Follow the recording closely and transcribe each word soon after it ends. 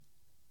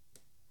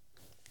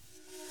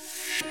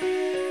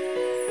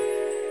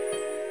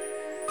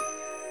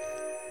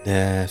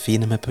Det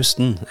fine med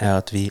pusten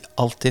at vi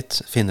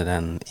alltid finner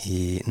den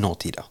i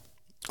nåtida.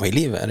 Og i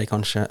livet det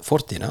kanskje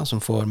fortida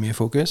som får mye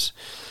fokus,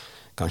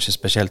 kanskje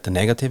spesielt det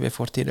negative i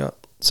fortida,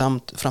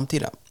 samt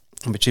framtida.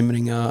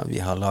 Bekymringer vi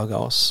har laget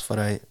oss for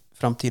en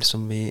framtid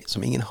som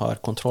ingen har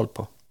kontroll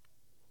på.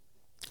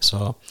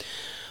 Så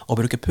å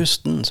bruke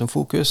pusten som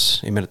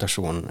fokus i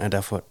meditasjonen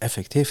derfor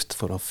effektivt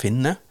for å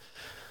finne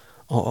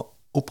og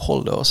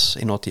oppholde oss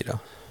i nåtida.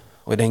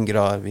 Og i den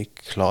grad vi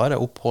klarer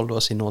å oppholde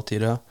oss i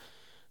nåtida,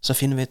 så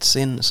finner vi et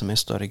sinn som i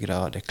større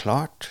grad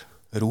klart,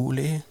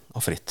 rolig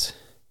og fritt.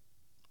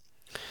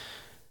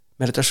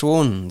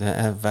 Meditasjon det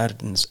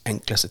verdens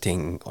enkleste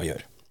ting å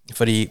gjøre.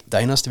 Fordi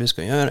det eneste vi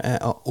skal gjøre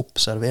å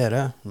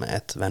observere med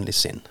et vennlig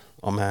sinn.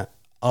 Og med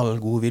all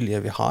god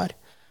vilje vi har,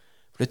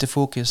 flytte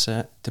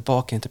fokuset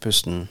tilbake inn til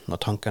pusten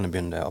når tankene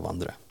begynner å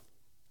vandre.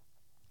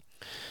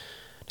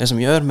 Det som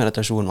gjør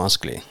meditasjon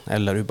vanskelig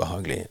eller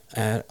ubehagelig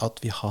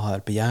at vi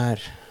har begjær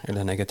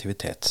eller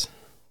negativitet.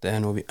 Det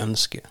noe vi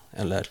ønsker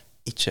eller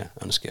ikke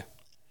ønsker.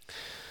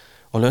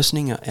 Og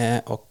løsningen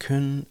å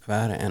kun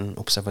være en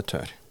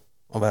observatør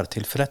og være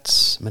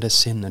tilfreds med det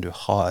sinnet du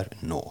har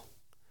nå.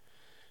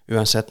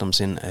 Uansett om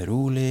sinnet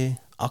rolig,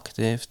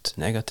 aktivt,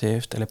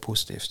 negativt eller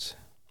positivt.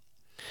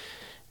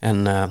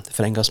 En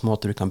forenklet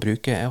måte du kan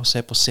bruke å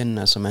se på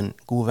sinnet som en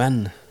god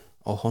venn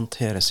og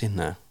håndtere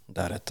sinnet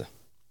deretter.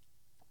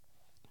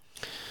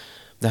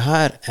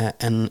 Dette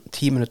en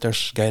 10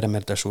 minutters guidet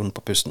meditasjon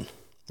på pusten.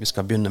 Vi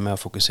skal begynne med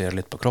å fokusere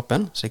litt på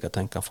kroppen, slik at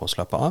den kan få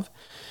slappe av.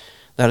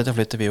 Deretter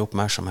flytter vi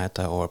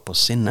oppmerksomheten over på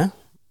sinnet,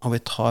 og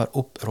vi tar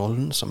opp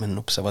rollen som en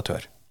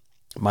observatør.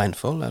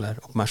 Mindful, eller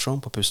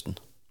oppmerksom på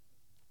pusten.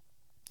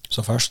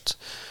 Så først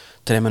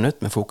 3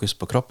 minutter med fokus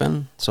på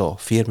kroppen, så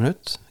 4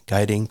 minutter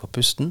guiding på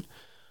pusten,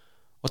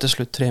 og til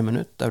slutt 3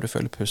 minutter der du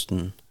følger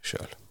pusten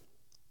selv.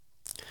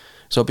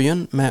 Så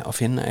begynn med å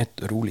finne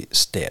et rolig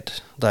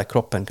sted, der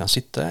kroppen kan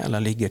sitte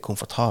eller ligge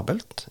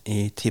komfortabelt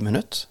i 10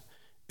 minutter,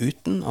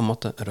 uten å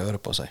måtte røre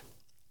på seg.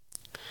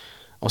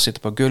 Å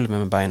sitte på gulvet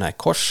med beina i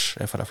kors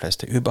for de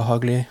fleste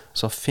ubehagelig,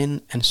 så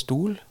finn en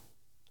stol,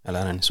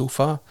 eller en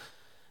sofa,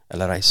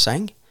 eller en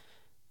seng.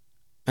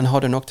 Men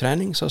har du nok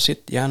trening, så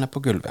sitt gjerne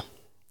på gulvet,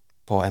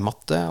 på en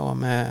matte og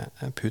med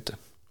en pute.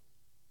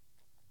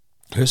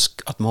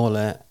 Husk at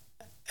målet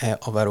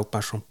å være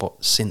oppmerksom på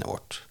sinnet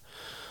vårt.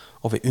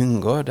 Og vi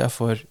unngår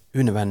derfor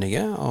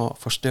unødvendige og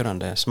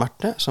forstyrrende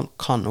smerte som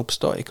kan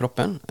oppstå i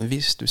kroppen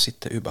hvis du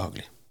sitter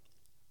ubehagelig.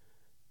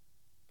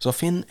 Så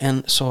finn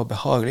en så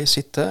behagelig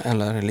sitte-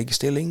 eller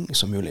liggestilling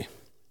som mulig.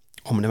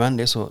 Om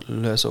nødvendig så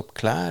løs opp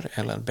klær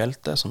eller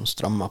belte som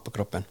strammer på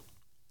kroppen.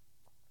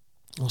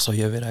 Og så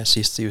gjør vi de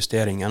siste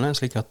justeringene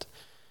slik at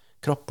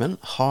kroppen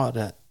har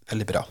det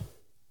veldig bra.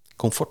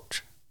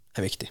 Komfort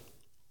viktig.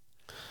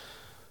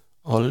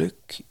 Og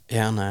lukk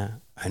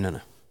gjerne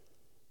øynene.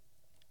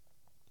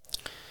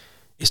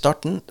 I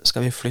starten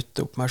skal vi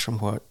flytte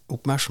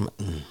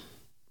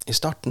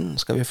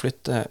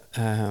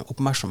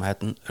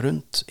oppmerksomheten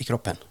rundt i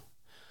kroppen.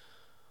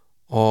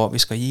 Og vi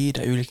skal gi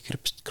de ulike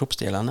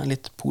kroppsdelene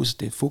litt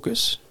positivt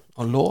fokus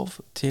og lov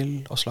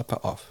til å slappe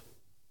av.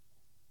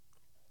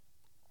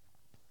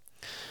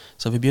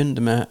 Så vi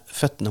begynner med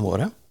føttene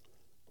våre,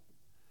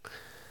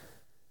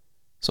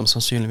 som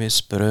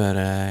sannsynligvis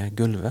berører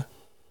gulvet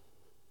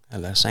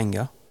eller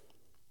senga.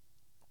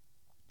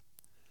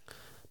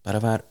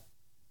 Bare vær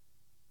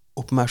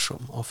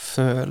oppmerksom og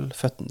føl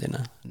føttene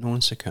dine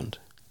noen sekunder.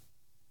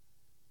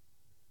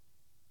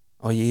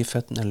 Og gi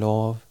føttene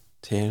lov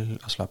til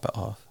å slappe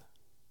av.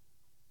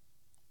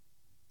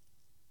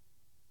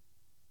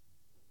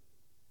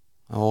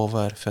 Og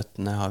over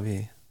føttene har vi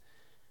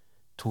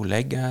 2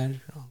 legger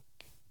og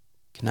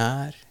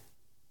knær.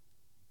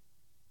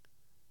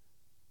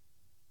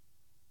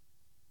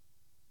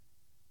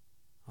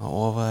 Og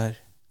over,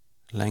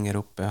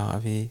 lenger oppe har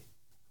vi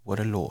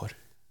våre lår.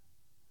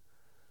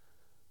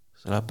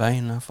 Så la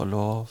beina få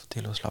lov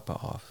til å slappe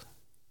av.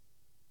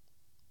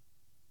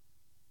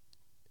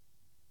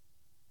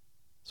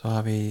 Så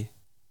har vi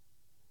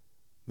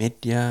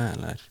midje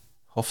eller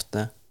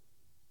hofte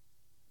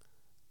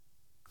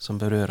som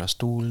berører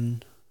stolen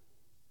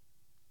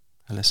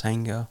eller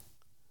senga.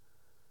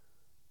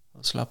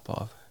 Og slapp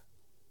av.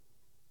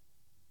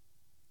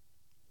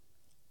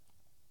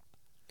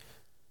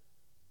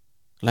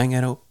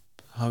 Lenger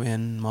opp har vi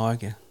en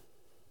mage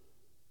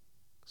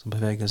som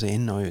beveger seg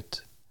inn og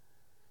ut.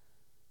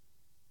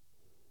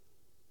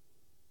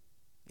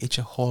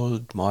 Ikke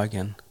hold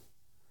magen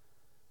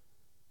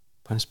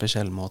på en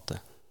spesiell måte.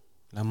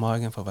 La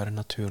magen få være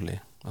naturlig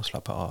og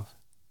slappe av.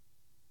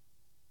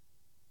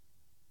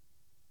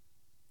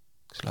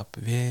 Slapp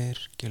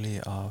virkelig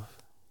av.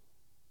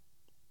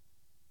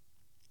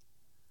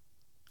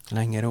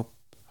 Lenger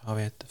opp har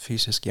vi et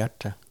fysisk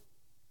hjerte.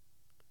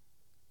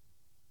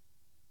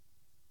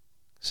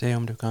 Se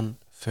om du kan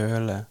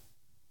føle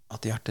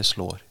at hjertet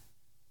slår.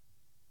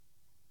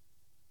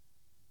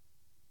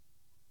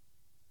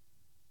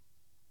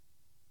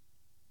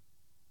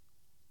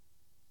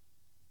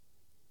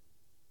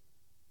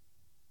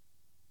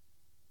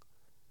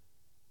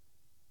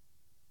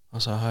 Og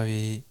så har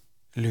vi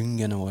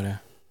lungene våre,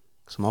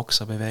 som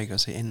også beveger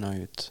seg inn og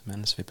ut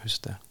mens vi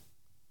puster.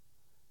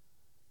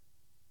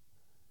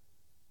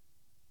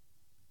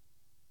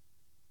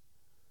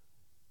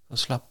 Så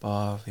slapp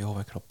av i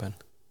overkroppen.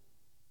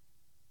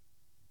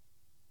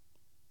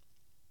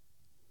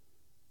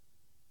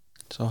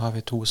 Så har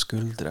vi 2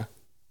 skuldre.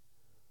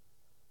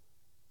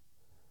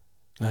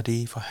 La de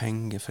få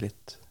henge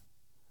fritt.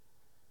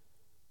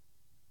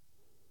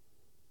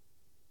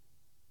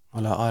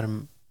 Og la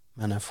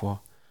armene få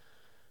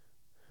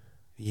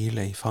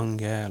hvile i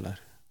fanget,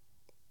 eller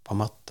på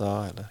matta,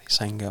 eller i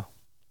senga.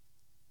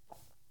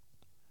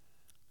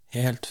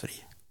 Helt fri.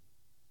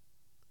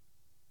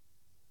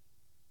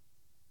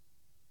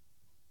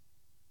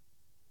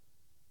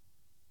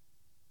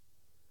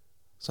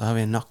 Så har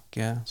vi en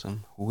nakke som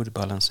hodet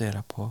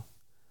balanserer på.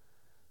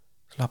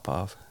 Slapp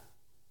av.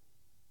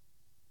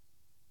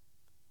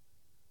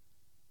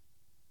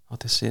 Og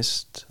til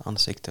sist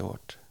ansiktet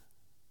vårt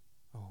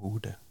og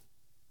hodet.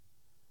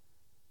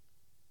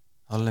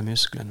 Alle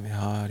musklene vi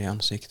har i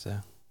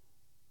ansiktet,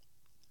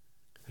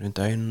 rundt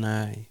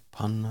øynene, i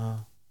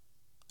panna,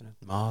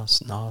 rundt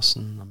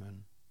nasen og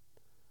munnen.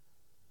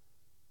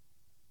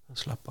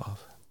 Og slapp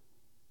av.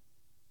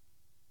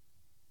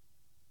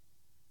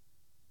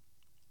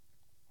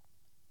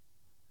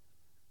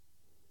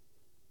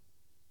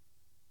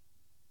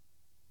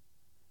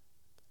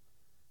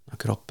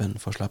 Når kroppen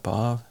får slappe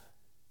av,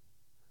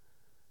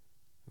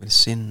 vil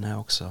sinnet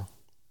også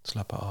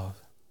slappe av.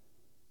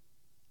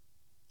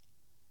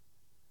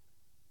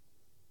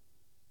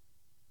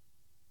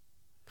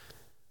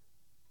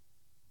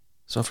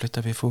 Så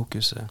flytter vi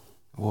fokuset,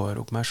 vår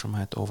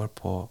oppmerksomhet, over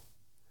på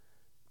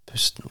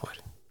pusten vår.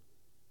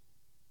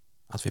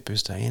 At vi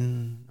puster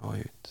inn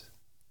og ut.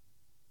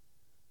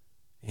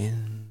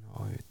 Inn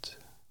og ut.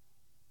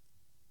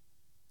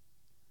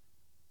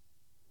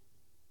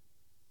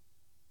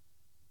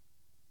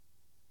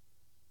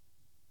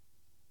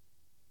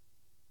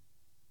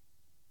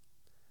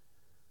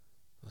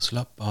 Og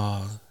slapp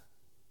av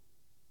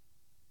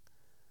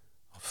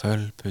og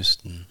følg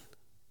pusten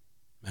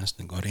mens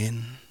den går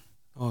inn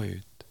og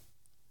ut.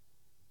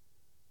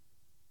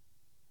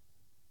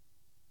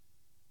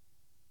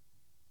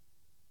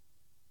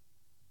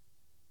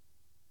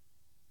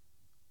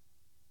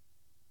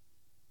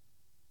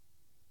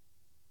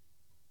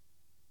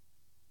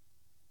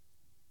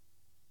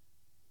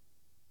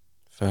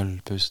 Følg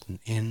pusten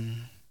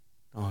inn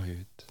og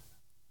ut.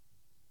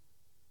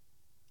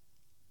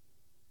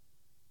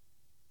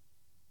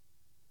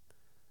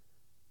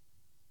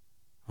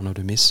 Og når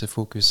du misser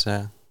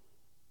fokuset,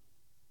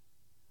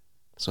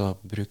 så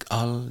bruk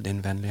all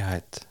din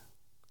vennlighet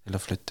til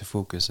å flytte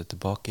fokuset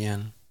tilbake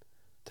igjen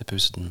til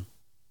pusten,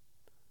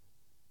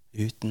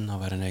 uten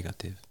å være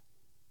negativ.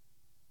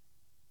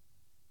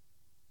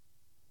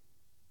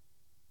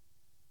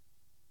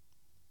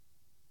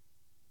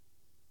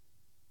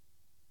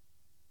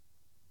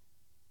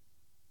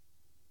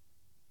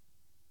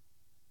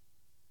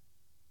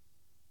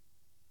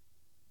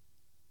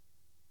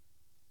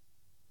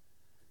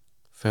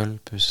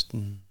 Følg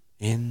pusten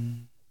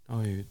inn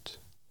og ut.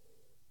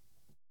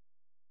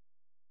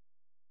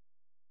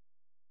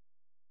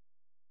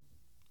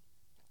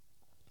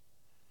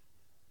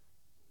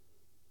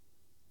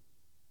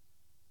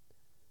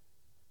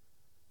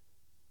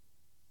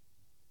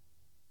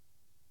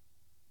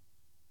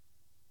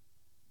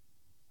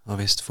 Og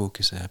hvis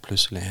fokuset er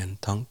plutselig en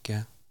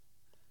tanke,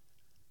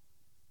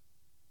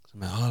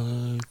 som er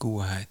all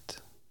godhet,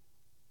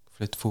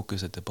 flytt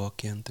fokuset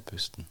tilbake igjen til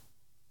pusten.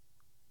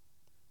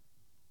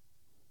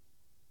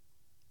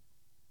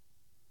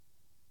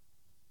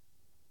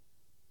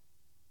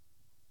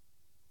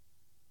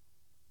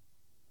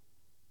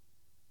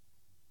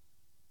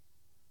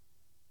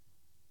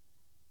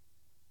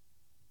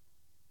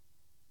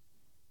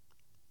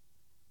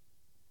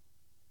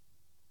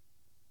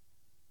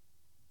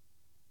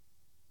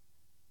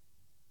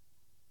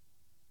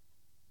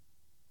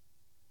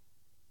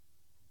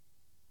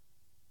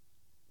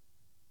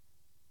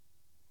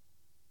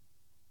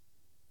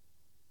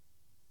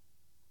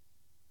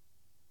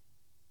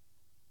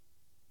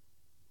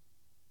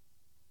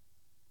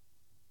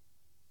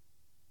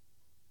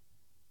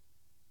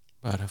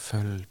 Bare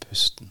følg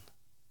pusten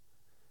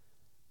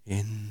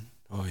inn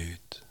og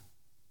ut.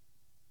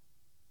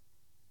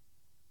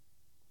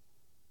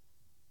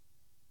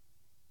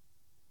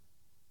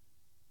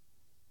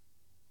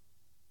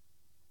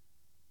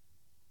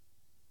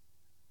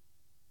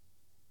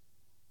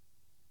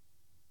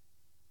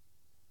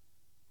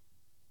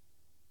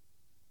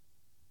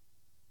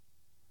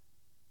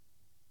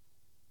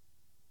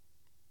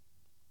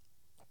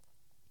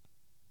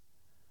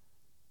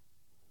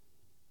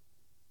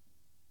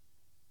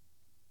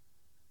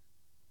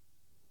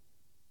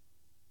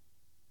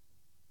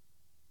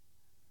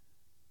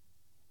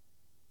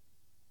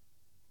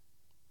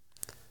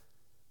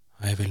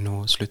 Og jeg vil nå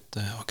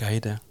slutte å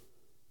guide,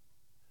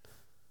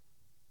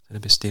 så det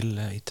blir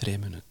stille i 3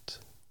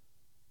 minutter.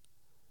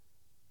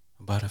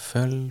 Og bare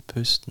følg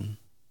pusten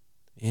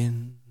inn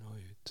og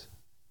ut.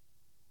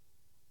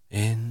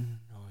 Inn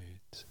og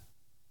ut.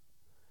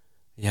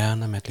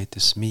 gjerne med et lite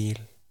smil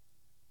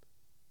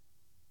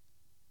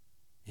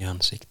i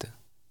ansiktet.